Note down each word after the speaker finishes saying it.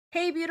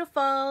Hey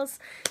beautifuls!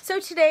 So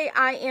today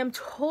I am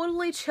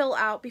totally chill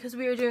out because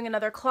we are doing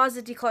another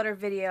closet declutter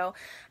video.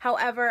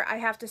 However, I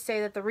have to say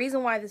that the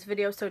reason why this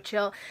video is so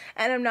chill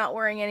and I'm not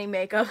wearing any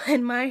makeup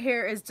and my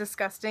hair is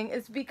disgusting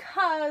is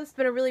because it's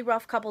been a really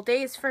rough couple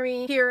days for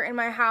me here in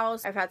my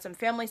house. I've had some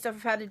family stuff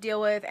I've had to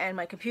deal with and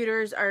my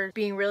computers are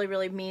being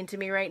really mean to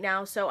me right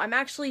now. So I'm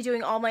actually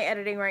doing all my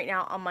editing right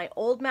now on my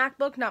old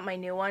MacBook, not my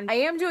new one. I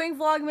am doing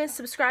Vlogmas.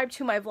 Subscribe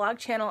to my vlog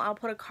channel. I'll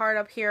put a card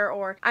up here,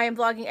 or I am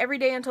vlogging every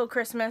day until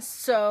Christmas.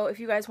 So if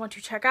you guys want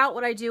to check out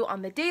what I do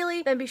on the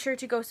daily, then be sure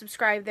to go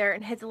subscribe there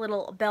and hit the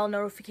little bell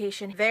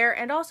notification there,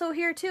 and also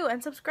here too,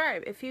 and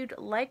subscribe if you'd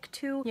like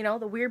to, you know,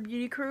 the weird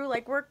beauty crew.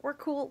 Like we're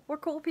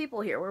cool people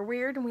here. We're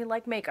weird and we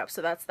like makeup,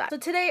 so that's that. So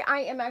today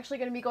I am actually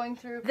going to be going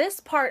through this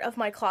part of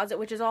my closet,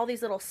 which is all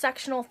these little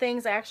sectional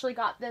things. I actually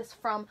got this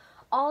from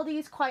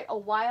Aldi's quite a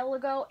while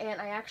ago,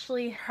 and I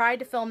actually tried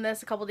to film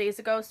this a couple days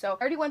ago, so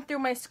I already went through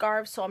my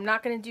scarves, so I'm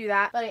not going to do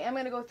that, but I am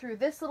going to go through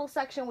this little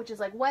section, which is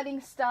like wedding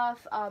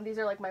stuff. These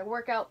are like my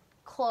workout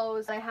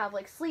clothes. I have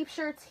like sleeve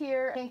shirts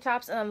here, tank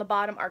tops, and on the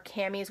bottom are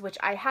camis, which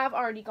I have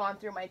already gone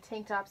through my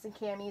tank tops and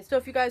camis. So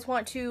if you guys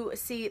want to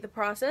see the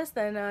process,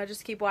 then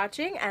just keep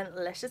watching and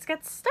let's just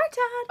get started.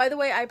 By the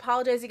way, I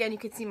apologize again. You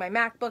can see my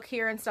MacBook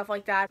here and stuff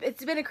like that.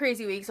 It's been a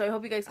crazy week, so I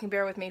hope you guys can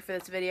bear with me for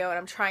this video, and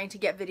I'm trying to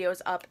get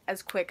videos up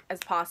as quick as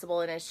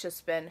possible, and it's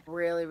just been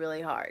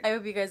really hard. I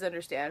hope you guys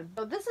understand.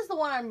 So this is the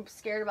one I'm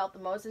scared about the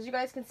most. As you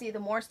guys can see, the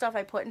more stuff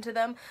I put into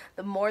them,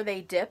 the more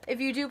they dip.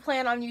 If you do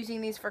plan on using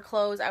these for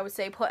clothes, I would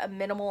say put a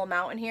minimal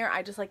amount in here.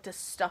 I just like to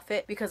stuff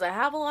it because I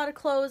have a lot of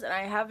clothes and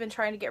I have been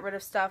trying to get rid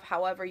of stuff.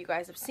 However, you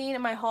guys have seen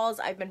in my hauls,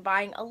 I've been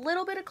buying a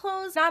little bit of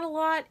clothes, not a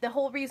lot. The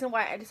whole reason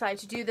why I decided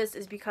to do this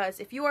is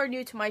because if you are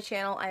new to my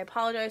channel, I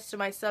apologize to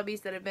my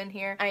subbies that have been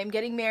here. I am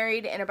getting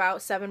married in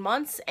about 7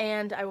 months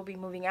and I will be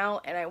moving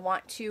out, and I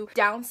want to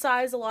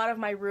downsize a lot of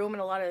my room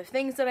and a lot of the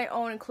things that I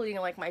own, including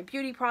like my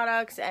beauty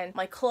products and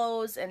my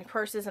clothes and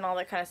purses and all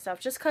that kind of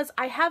stuff, just because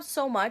I have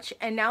so much,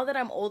 and now that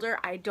I'm older,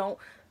 I don't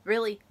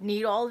really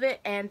need all of it,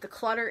 and the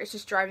clutter is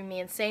just driving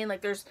me insane.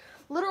 Like there's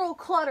literal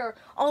clutter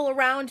all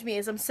around me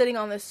as I'm sitting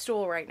on this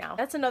stool right now.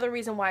 That's another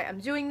reason why I'm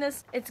doing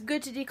this. It's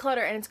good to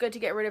declutter and it's good to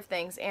get rid of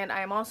things, and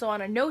I am also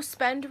on a no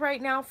spend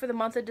right now for the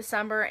month of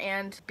December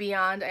and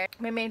beyond.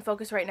 My main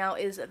focus right now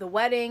is the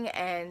wedding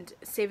and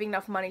saving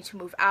enough money to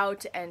move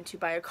out and to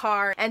buy a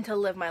car and to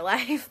live my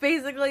life,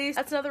 basically.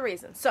 That's another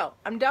reason. So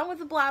I'm done with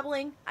the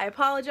blabbling. I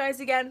apologize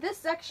again. This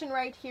section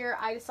right here,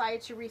 I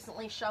decided to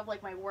recently shove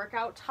like my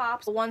workout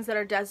tops, the ones that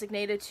are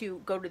designated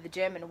to go to the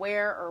gym and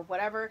wear or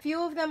whatever. A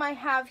few of them I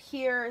have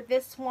here.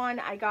 This one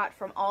I got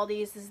from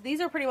Aldi's. These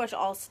are pretty much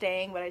all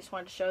staying, but I just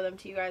wanted to show them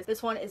to you guys.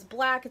 This one is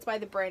black. It's by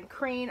the brand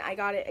Crane. I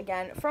got it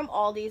again from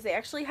Aldi's. They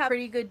actually have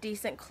pretty good,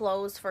 decent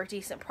clothes for a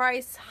decent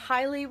price.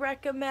 Highly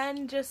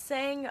recommend, just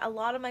saying. A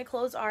lot of my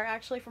clothes are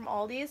actually from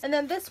Aldi's. And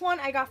then this one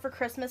I got for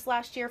Christmas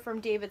last year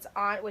from David's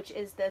aunt, which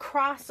is the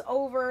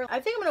crossover. I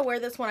think I'm gonna wear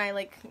this when I,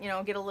 like, you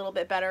know, get a little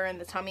bit better in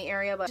the tummy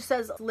area, but it just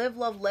says Live,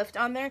 Love, Lift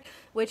on there,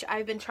 which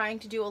I've been trying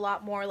to do a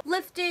lot more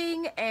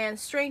lifting and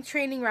strength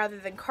training rather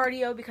than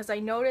cardio, because I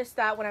noticed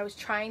that when I was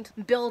trying to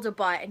build a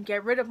butt and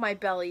get rid of my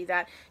belly,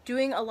 that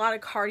doing a lot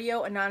of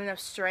cardio and not enough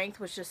strength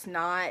was just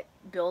not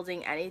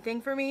building anything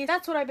for me.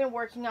 That's what I've been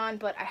working on,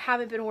 but I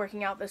haven't been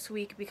working out this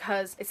week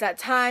because it's that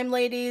time,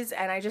 ladies,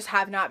 and I just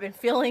have not been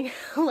feeling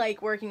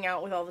like working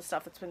out with all the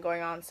stuff that's been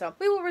going on. So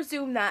we will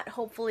resume that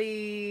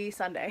hopefully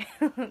Sunday,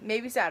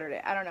 maybe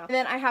Saturday, I don't know. And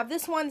then I have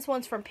this one. This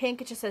one's from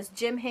Pink. It just says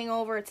Gym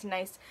Hangover. It's a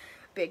nice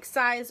big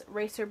size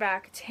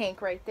racerback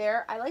tank right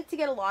there. I like to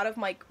get a lot of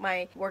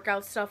my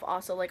workout stuff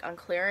also like on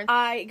clearance.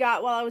 I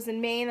got, while I was in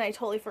Maine, I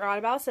totally forgot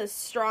about, it says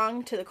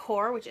Strong to the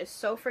Core, which is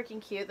so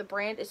freaking cute. The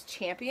brand is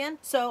Champion.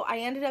 So I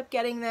ended up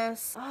getting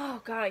this.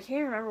 Oh god, I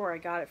can't remember where I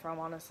got it from,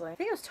 honestly. I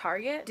think it was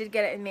Target. Did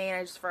get it in Maine.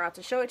 I just forgot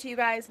to show it to you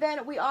guys.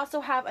 Then we also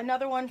have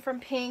another one from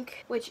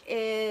Pink, which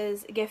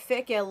is Get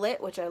Fit, Get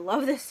Lit, which I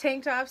love this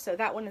tank top, so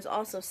that one is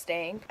also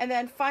staying. And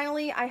then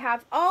finally I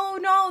have, oh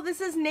no,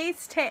 this is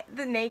Nate's tank.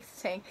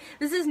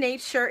 This is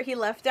Nate's shirt he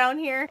left down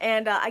here,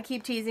 and I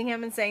keep teasing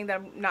him and saying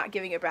that I'm not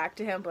giving it back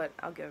to him, but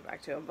I'll give it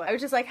back to him. But I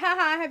was just like, haha,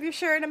 I have your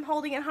shirt, I'm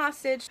holding it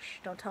hostage. Shh,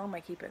 don't tell him I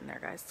keep it in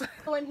there, guys.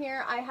 So in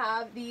here I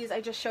have these,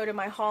 I just showed in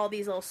my haul,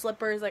 these little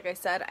slippers. Like I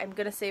said, I'm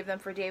gonna save them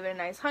for David and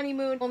I's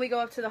honeymoon when we go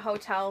up to the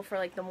hotel for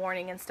like the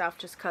morning and stuff,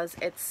 just cause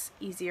it's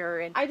easier,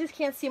 and I just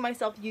can't see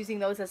myself using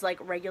those as like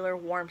regular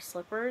warm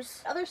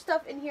slippers. Other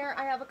stuff in here,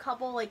 I have a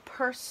couple like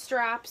purse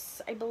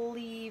straps, I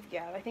believe.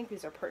 Yeah, I think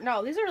these are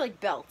no, these are like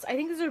belts. I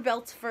think these are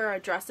belts for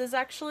dresses,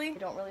 actually. I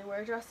don't really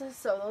wear dresses,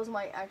 so those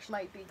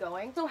might be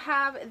going. So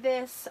have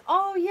this,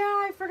 oh yeah,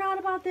 I forgot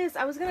about this.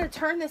 I was gonna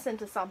turn this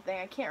into something,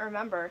 I can't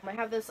remember. I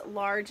have this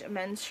large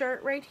men's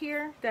shirt right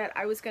here that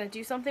I was gonna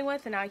do something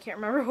with, and now I can't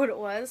remember what it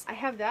was. I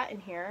have that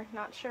in here,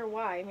 not sure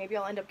why. Maybe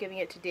I'll end up giving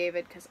it to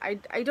David, because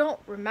I don't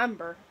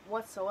remember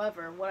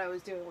whatsoever what I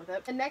was doing with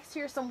it. And next,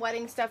 here's some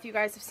wedding stuff. You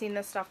guys have seen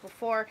this stuff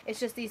before. It's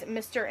just these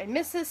Mr. and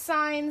Mrs.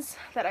 signs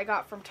that I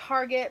got from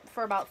Target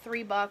for about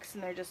 $3,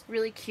 and they're just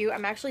really cute.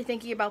 I'm actually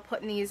thinking about about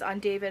putting these on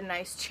David and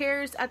I's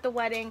chairs at the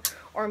wedding,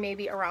 or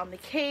maybe around the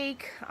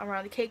cake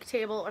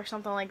table or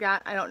something like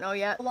that. I don't know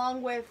yet.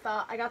 Along with,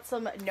 I got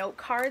some note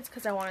cards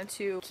because I wanted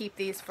to keep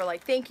these for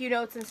like thank you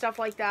notes and stuff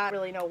like that. I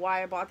really know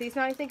why I bought these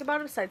now I think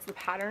about it, besides the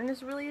pattern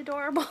is really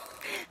adorable.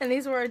 And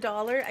these were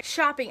 $1.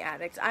 Shopping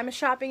addict. I'm a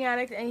shopping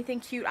addict. Anything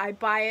cute, I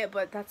buy it,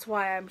 but that's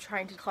why I'm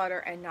trying to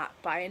declutter and not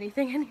buy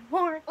anything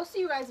anymore. Most of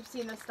you guys have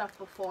seen this stuff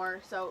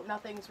before, so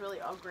nothing's really,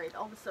 oh great,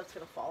 all this stuff's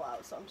gonna fall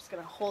out, so I'm just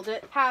gonna hold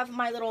it. Have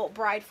my little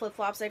bride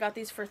flip-flops. I got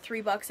these for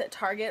 $3 at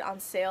Target on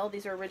sale.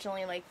 These are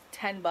originally like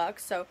 $10,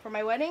 so for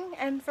my wedding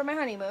and for my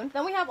honeymoon.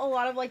 Then we have a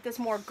lot of like this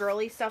more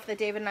girly stuff that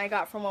David and I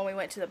got from when we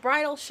went to the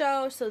bridal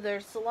show. So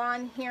there's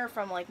Salon here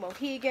from like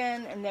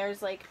Mohegan, and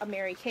there's like a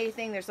Mary Kay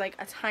thing. There's like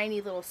a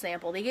tiny little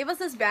sample. They gave us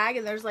this bag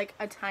and there's like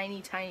a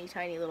tiny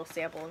little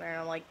sample in there, and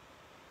I'm like,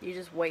 you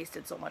just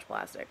wasted so much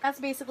plastic. That's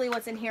basically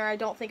what's in here. I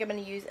don't think I'm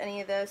going to use any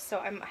of this, so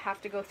I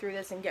have to go through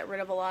this and get rid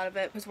of a lot of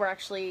it because we're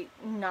actually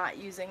not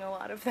using a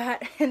lot of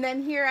that. And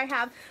then here I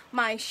have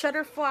my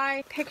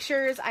Shutterfly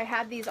pictures. I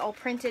had these all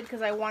printed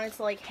because I wanted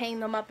to like hang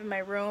them up in my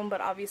room,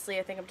 but obviously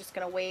I think I'm just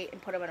going to wait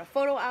and put them in a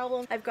photo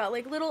album. I've got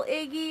like little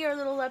Iggy, or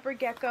little leopard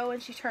gecko,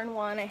 and she turned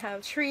 1. I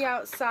have tree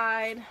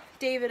outside,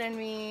 David and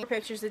me,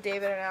 pictures of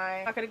David and I.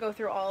 I'm not going to go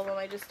through all of them.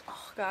 I just,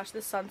 oh gosh,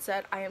 the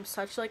sunset. I am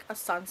such like a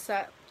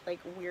sunset like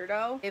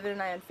weirdo. David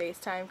and I on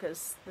FaceTime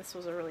because this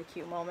was a really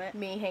cute moment.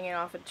 Me hanging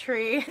off a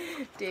tree,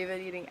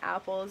 David eating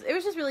apples. It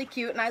was just really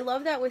cute, and I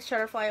love that with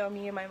Shutterfly on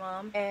me and my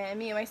mom and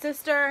me and my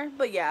sister.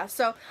 But yeah,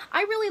 so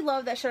I really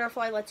love that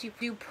Shutterfly lets you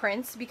do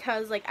prints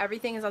because like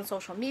everything is on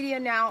social media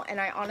now, and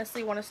I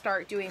honestly want to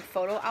start doing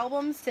photo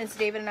albums since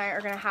David and I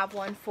are going to have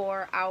one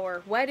for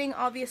our wedding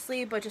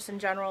obviously, but just in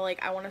general,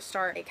 like I want to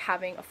start like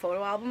having a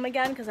photo album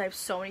again because I have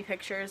so many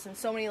pictures and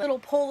so many little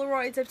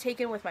Polaroids I've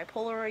taken with my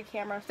Polaroid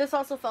camera. This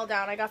also fell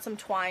down. I got some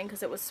twine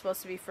because it was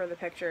supposed to be for the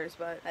pictures,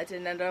 but that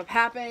didn't end up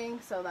happening,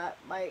 so that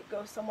might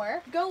go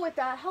somewhere. Go with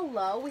that.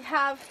 Hello, we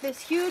have this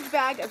huge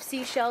bag of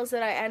seashells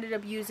that I ended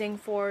up using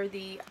for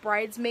the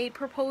bridesmaid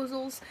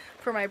proposals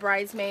for my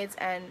bridesmaids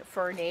and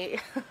for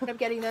Nate. I'm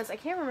getting this, I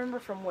can't remember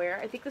from where.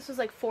 I think this was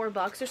like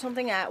 $4 or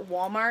something at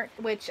Walmart,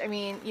 which I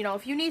mean, you know,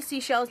 if you need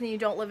seashells and you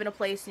don't live in a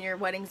place and your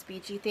wedding's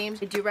beachy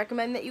themed, I do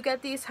recommend that you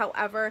get these.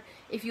 However,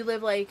 if you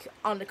live like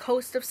on the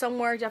coast of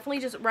somewhere, definitely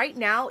just right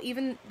now,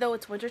 even though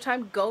it's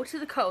wintertime, go to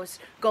the coast,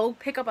 go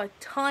pick up a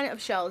ton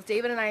of shells.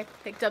 David and I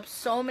picked up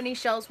so many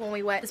shells when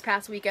we went this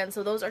past weekend,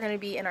 so those are going to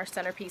be in our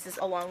centerpieces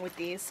along with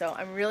these, so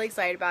I'm really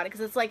excited about it because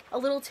it's like a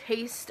little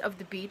taste of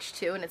the beach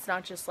too, and it's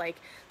not just like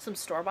some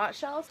store-bought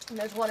shells. And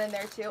there's one in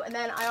there too. And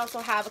then I also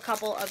have a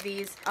couple of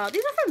these are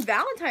from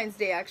Valentine's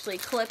Day actually,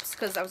 clips,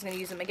 because I was going to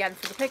use them again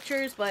for the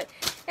pictures, but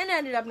it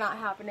ended up not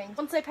happening.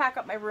 Once I pack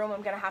up my room,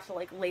 I'm going to have to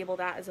like label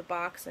that as a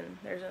box, and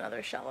there's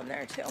another shell in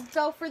there too.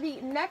 So for the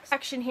next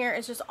section here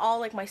is just all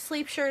like my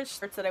sleep shirts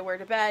that I wear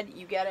to bed.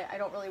 You get it. I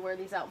don't really wear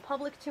these out in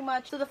public too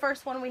much. So the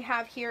first one we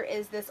have here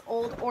is this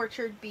Old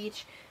Orchard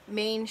Beach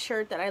Maine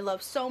shirt that I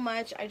love so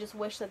much. I just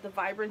wish that the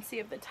vibrancy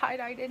of the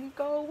tie-dye didn't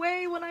go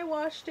away when I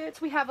washed it.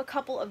 So we have a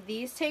couple of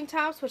these tank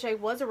tops, which I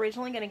was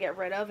originally going to get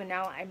rid of, and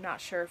now I'm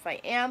not sure if I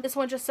am. This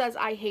one just says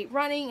I hate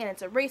running, and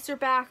it's a racer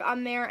back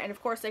on there, and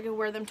of course I could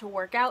wear them to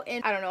work out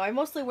in. I don't know, I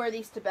mostly wear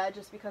these to bed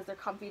just because they're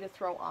comfy to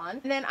throw on.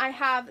 And then I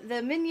have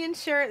the Minion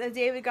shirt that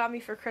David got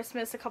me for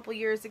Christmas a couple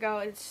years ago.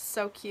 It's just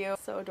so cute,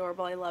 so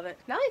adorable. I love it.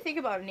 Now that I think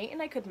about it, Nate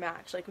and I could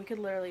match. Like we could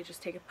literally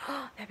just take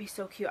a, that'd be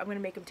so cute. I'm gonna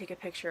make him take a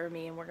picture of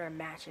me and we're gonna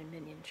match in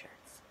Minion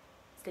shirts.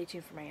 Stay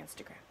tuned for my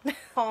Instagram.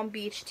 Palm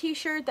Beach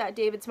t-shirt that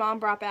David's mom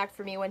brought back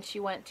for me when she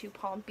went to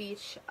Palm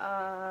Beach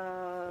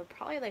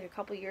probably like a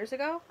couple years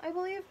ago, I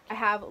believe. I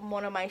have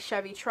one of my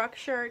Chevy truck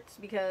shirts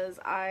because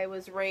I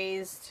was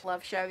raised,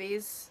 love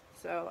Chevys,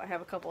 so I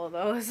have a couple of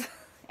those.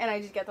 And I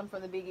just get them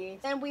from the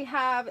Biggie. Then we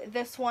have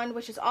this one,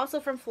 which is also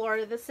from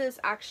Florida. This is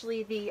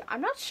actually the,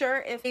 I'm not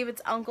sure if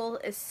David's uncle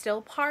is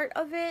still part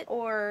of it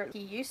or he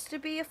used to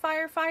be a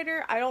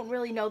firefighter. I don't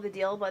really know the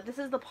deal, but this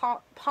is the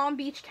Palm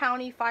Beach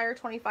County Fire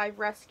 25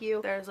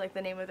 Rescue. There's like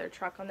the name of their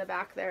truck on the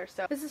back there.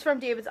 So this is from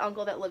David's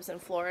uncle that lives in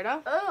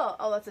Florida.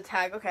 Oh, that's a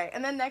tag. Okay.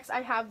 And then next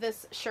I have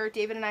this shirt.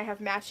 David and I have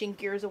matching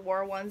Gears of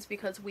War ones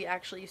because we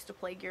actually used to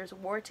play Gears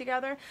of War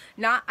together.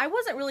 I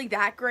wasn't really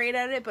that great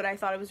at it, but I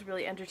thought it was a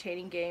really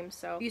entertaining game.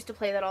 So we used to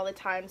play that all the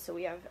time, so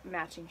we have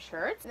matching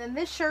shirts. And then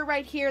this shirt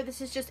right here,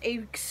 this is just a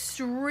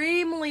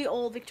extremely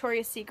old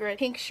Victoria's Secret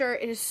pink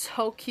shirt. It is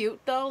so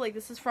cute though. Like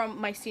this is from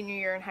my senior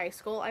year in high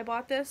school. I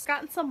bought this.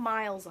 Gotten some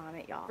miles on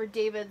it, y'all. For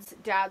David's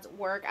dad's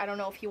work. I don't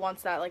know if he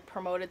wants that like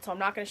promoted, so I'm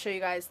not going to show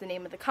you guys the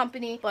name of the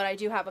company, but I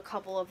do have a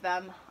couple of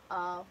them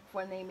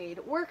when they made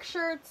work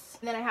shirts.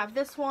 And then I have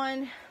this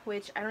one,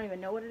 which I don't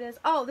even know what it is.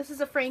 Oh, this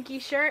is a Frankie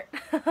shirt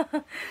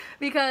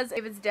because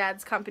David's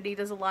dad's company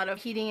does a lot of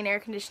heating and air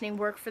conditioning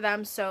work for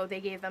them, so they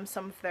gave them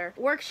some of their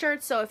work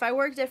shirts. So if I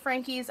worked at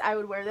Frankie's, I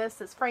would wear this. It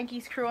says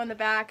Frankie's Crew on the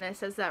back, and it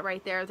says that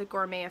right there, the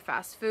gourmet of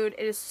fast food.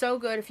 It is so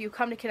good. If you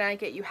come to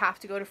Connecticut, you have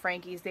to go to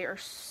Frankie's. They are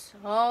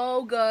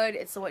so good.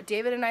 It's what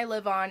David and I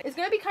live on. It's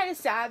gonna be kind of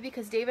sad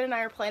because David and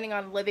I are planning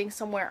on living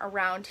somewhere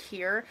around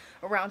here,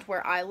 around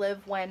where I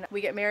live when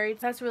we get married.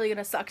 That's really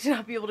gonna suck to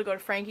not be able to go to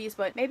Frankie's,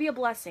 but maybe a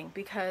blessing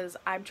because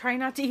I'm trying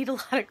not to eat a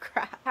lot of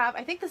crap.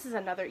 I think this is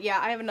another, yeah,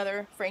 I have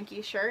another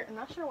Frankie shirt. I'm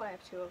not sure why I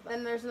have two of them.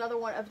 Then there's another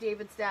one of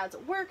David's dad's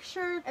work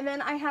shirt. And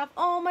then I have,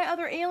 oh, my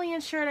other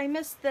alien shirt. I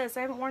missed this.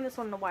 I haven't worn this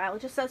one in a while.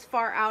 It just says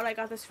Far Out. I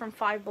got this from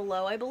Five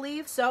Below, I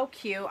believe. So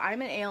cute.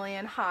 I'm an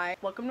alien. Hi.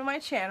 Welcome to my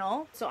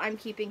channel. So I'm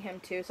keeping him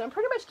too. So I'm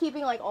pretty much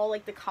keeping like all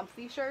like the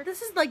comfy shirts.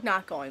 This is like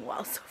not going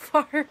well so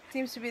far.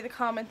 Seems to be the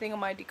common thing on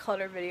my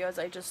declutter videos.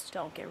 I just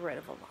don't get rid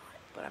of a lot.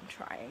 But I'm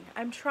trying.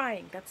 I'm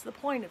trying. That's the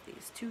point of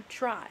these, to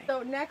try.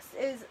 So next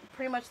is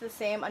pretty much the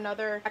same,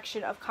 another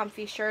section of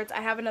comfy shirts. I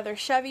have another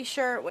Chevy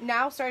shirt.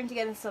 Now starting to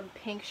get in some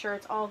pink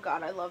shirts. Oh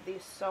god, I love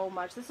these so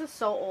much. This is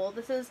so old.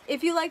 This is,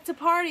 if you like to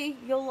party,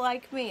 you'll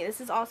like me. This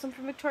is awesome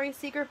from Victoria's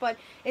Secret, but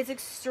it's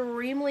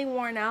extremely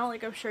worn out.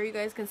 Like, I'm sure you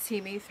guys can see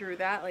me through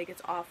that. Like,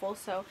 it's awful.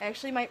 So I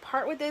actually might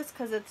part with this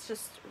because it's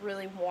just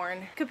really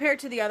worn. Compared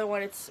to the other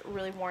one, it's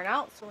really worn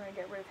out. So we're gonna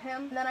get rid of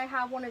him. And then I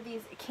have one of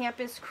these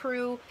Campus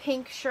Crew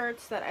pink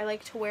shirts that I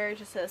like to wear. It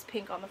just says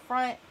pink on the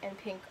front and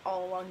pink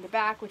all along the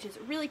back, which is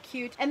really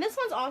cute. And this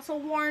one's also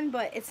worn,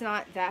 but it's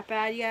not that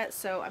bad yet,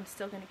 so I'm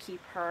still gonna keep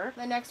her.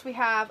 Then next we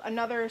have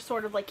another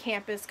sort of like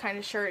campus kind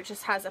of shirt. It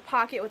just has a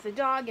pocket with a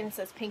dog and it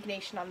says Pink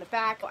Nation on the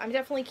back. I'm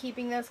definitely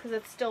keeping this because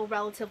it's still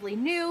relatively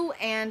new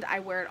and I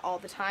wear it all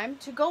the time.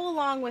 To go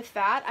along with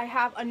that, I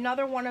have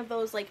another one of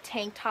those like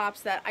tank tops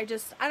that I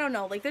don't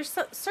know, like there's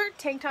certain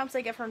tank tops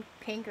I get from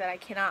Pink that I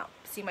cannot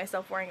see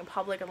myself wearing in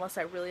public unless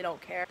I really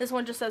don't care. This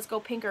one just says go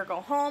pink or go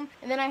home.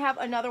 And then I have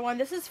another one.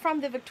 This is from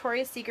the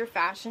Victoria's Secret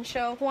fashion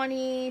show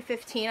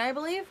 2015, I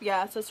believe.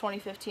 Yeah, it says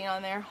 2015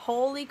 on there.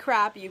 Holy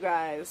crap, you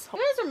guys. You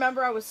guys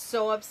remember I was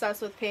so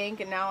obsessed with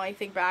pink and now I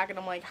think back and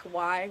I'm like,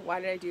 why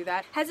did I do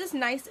that? Has this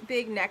nice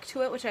big neck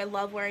to it, which I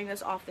love wearing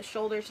this off the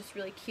shoulders. Just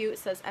really cute. It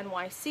says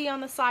NYC on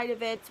the side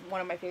of it. It's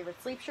one of my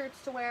favorite sleep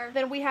shirts to wear.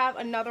 Then we have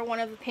another one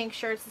of the pink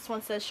shirts. This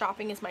one says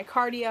shopping is my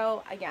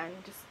cardio. Again,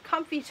 just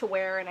comfy to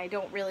wear and I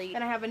don't really.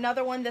 Then I have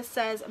another one that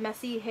says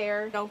messy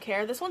hair, don't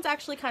care. This one's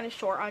actually kind of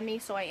short on me,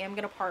 so I am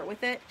gonna part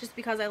with it just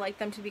because I like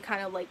them to be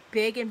kind of like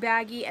big and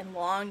baggy and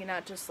long and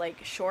not just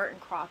like short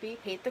and croppy.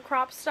 Hate the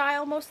crop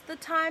style most of the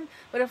time,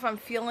 but if I'm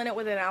feeling it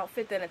with an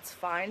outfit then it's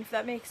fine, if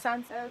that makes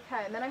sense.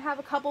 Okay, and then I have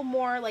a couple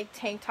more like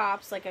tank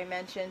tops, like I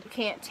mentioned. You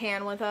can't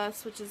tan with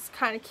us, which is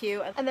kind of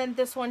cute. And then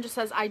this one just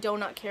says I do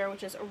not care,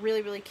 which is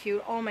really, really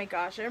cute. Oh my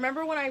gosh, I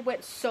remember when I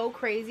went so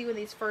crazy when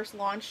these first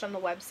launched on the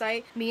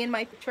website. Me and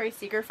my Victoria's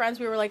Secret friends,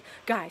 we were like,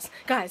 guys,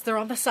 they're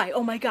on the site,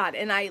 oh my god.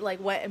 And I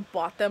like went and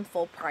bought them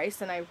full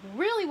price, and I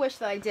really wish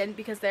that I didn't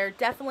because they're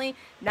definitely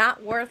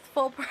not worth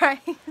full price.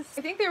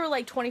 I think they were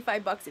like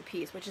 25 bucks a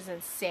piece, which is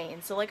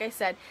insane. So like I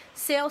said,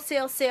 sale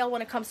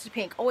when it comes to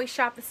pink. Always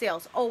shop the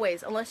sales,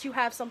 always, unless you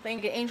have something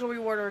like an angel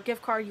reward or a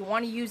gift card you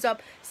want to use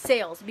up,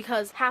 sales,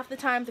 because half the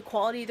time the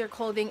quality of their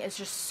clothing is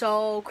just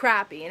so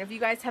crappy. And if you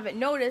guys haven't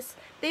noticed,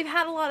 they've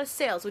had a lot of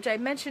sales, which I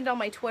mentioned on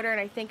my Twitter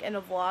and I think in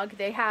a vlog.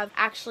 They have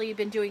actually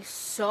been doing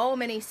so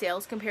many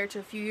sales compared to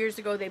a few years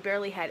ago. They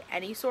barely had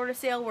any sort of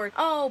sale where,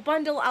 oh,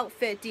 bundle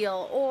outfit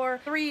deal or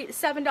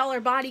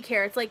 $7 body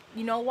care. It's like,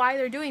 you know why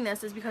they're doing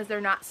this is because they're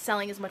not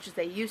selling as much as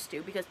they used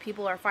to, because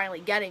people are finally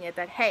getting it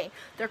that, hey,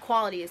 their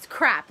quality is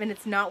crap and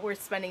it's not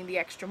worth spending the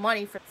extra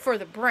money for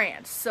the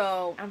brand.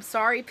 So I'm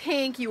sorry,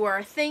 Pink, you were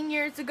a thing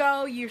years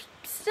ago. You're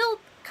still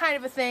kind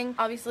of a thing,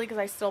 obviously, because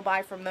I still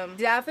buy from them.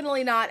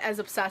 Definitely not as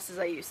obsessed as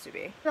I used to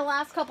be. The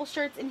last couple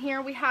shirts in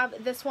here, we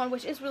have this one,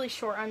 which is really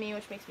short on me,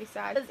 which makes me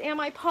sad. It says, am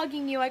I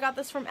pugging you? I got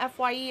this from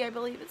FYE, I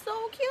believe. It's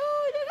so cute.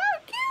 It's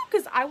so cute.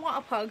 Because I want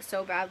a pug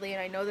so badly,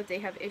 and I know that they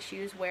have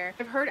issues where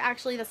I've heard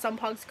actually that some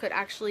pugs could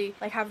actually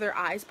like have their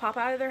eyes pop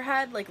out of their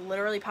head, like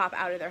literally pop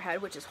out of their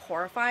head, which is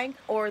horrifying,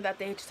 or that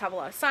they just have a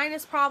lot of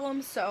sinus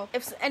problems. So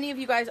if any of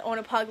you guys own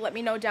a pug, let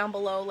me know down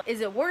below. Is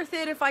it worth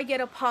it if I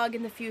get a pug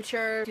in the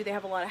future? Do they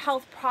have a lot of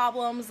health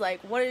problems? Like,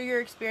 what are your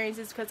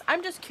experiences? Because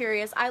I'm just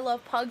curious. I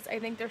love pugs. I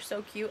think they're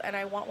so cute and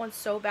I want one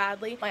so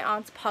badly. My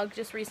aunt's pug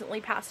just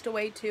recently passed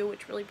away too,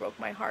 which really broke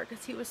my heart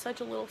because he was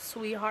such a little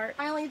sweetheart.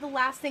 Finally, the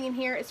last thing in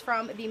here is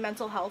from the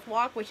mental health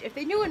walk, which if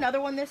they do another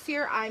one this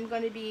year, I'm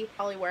going to be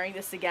probably wearing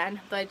this again.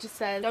 But it just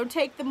says, don't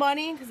take the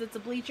money, because it's a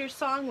Bleachers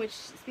song, which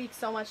speaks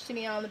so much to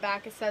me. On the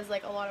back it says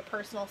like a lot of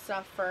personal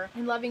stuff for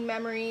in loving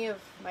memory of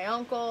my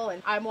uncle,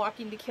 and I'm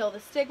walking to kill the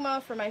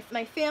stigma for my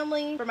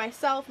family, for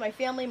myself, my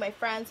family, my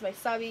friends, my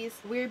subbies,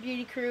 Weird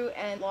Beauty Crew,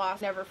 and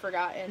lost, never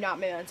forgotten, not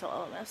my mental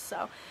illness.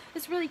 So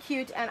it's really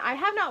cute, and I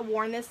have not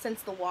worn this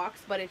since the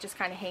walks, but it just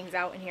kind of hangs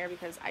out in here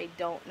because I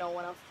don't know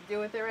what else to do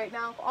with it right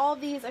now. All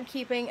of these I'm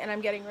keeping, and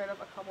I'm getting rid of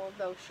a couple of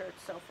those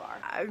shirts so far.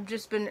 I've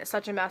just been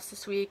such a mess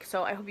this week,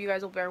 so I hope you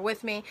guys will bear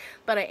with me,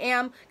 but I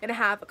am gonna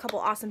have a couple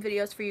awesome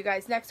videos for you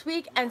guys next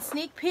week, and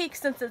sneak peek,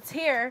 since it's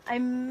here, I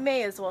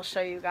may as well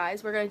show you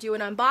guys. We're gonna do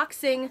an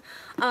unboxing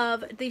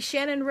of the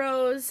Shannon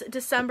Rose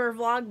December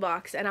vlog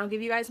box, and I'll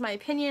give you guys my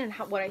opinion and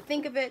what I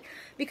think of it,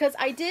 because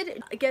I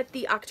did get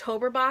the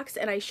October box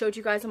and I showed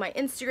you guys on my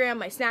Instagram,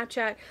 my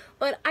Snapchat,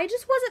 but I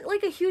just wasn't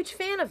like a huge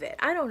fan of it.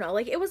 I don't know,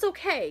 like it was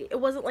okay. It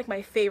wasn't like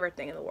my favorite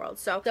thing in the world.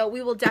 So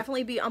we will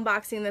definitely be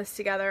unboxing this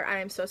together. I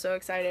am so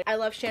excited. I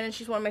love Shannon.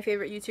 She's one of my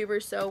favorite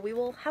YouTubers, so we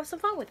will have some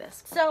fun with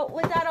this. So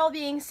with that all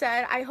being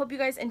said, I hope you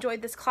guys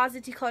enjoyed this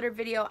closet declutter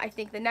video. I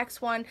think the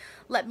next one,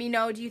 let me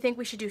know, do you think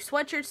we should do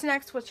sweatshirts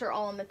next, which are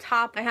all on the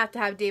top? I have to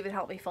have David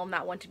help me film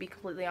that one, to be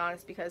completely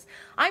honest, because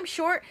I'm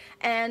short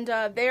and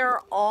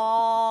they're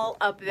all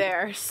up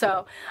there,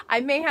 so I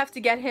may have to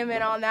get him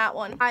in on that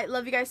one. I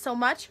love you guys so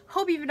much.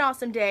 Hope you have an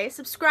awesome day.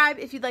 Subscribe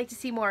if you'd like to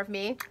see more of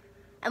me,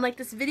 and like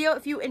this video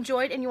if you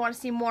enjoyed and you want to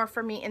see more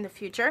from me in the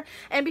future.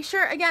 And be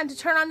sure again to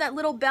turn on that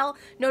little bell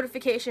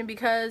notification,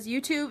 because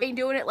YouTube ain't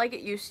doing it like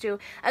it used to,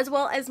 as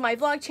well as my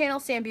vlog channel,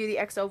 Sam Beauty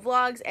XO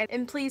Vlogs,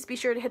 and please be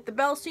sure to hit the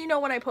bell so you know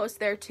when I post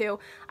there too.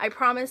 I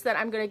promise that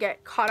I'm gonna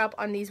get caught up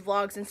on these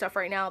vlogs and stuff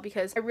right now,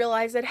 because I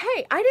realized that,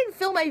 hey, I didn't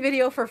film my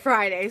video for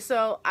Friday,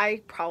 so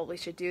I probably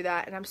should do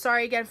that. And I'm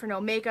sorry again for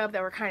no makeup,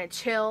 that we're kind of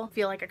chill. I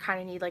feel like I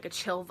kind of need like a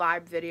chill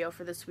vibe video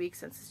for this week,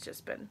 since it's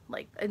just been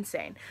like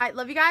insane. I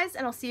love you guys,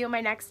 and I'll see you in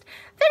my next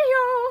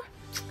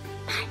video.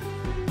 Bye.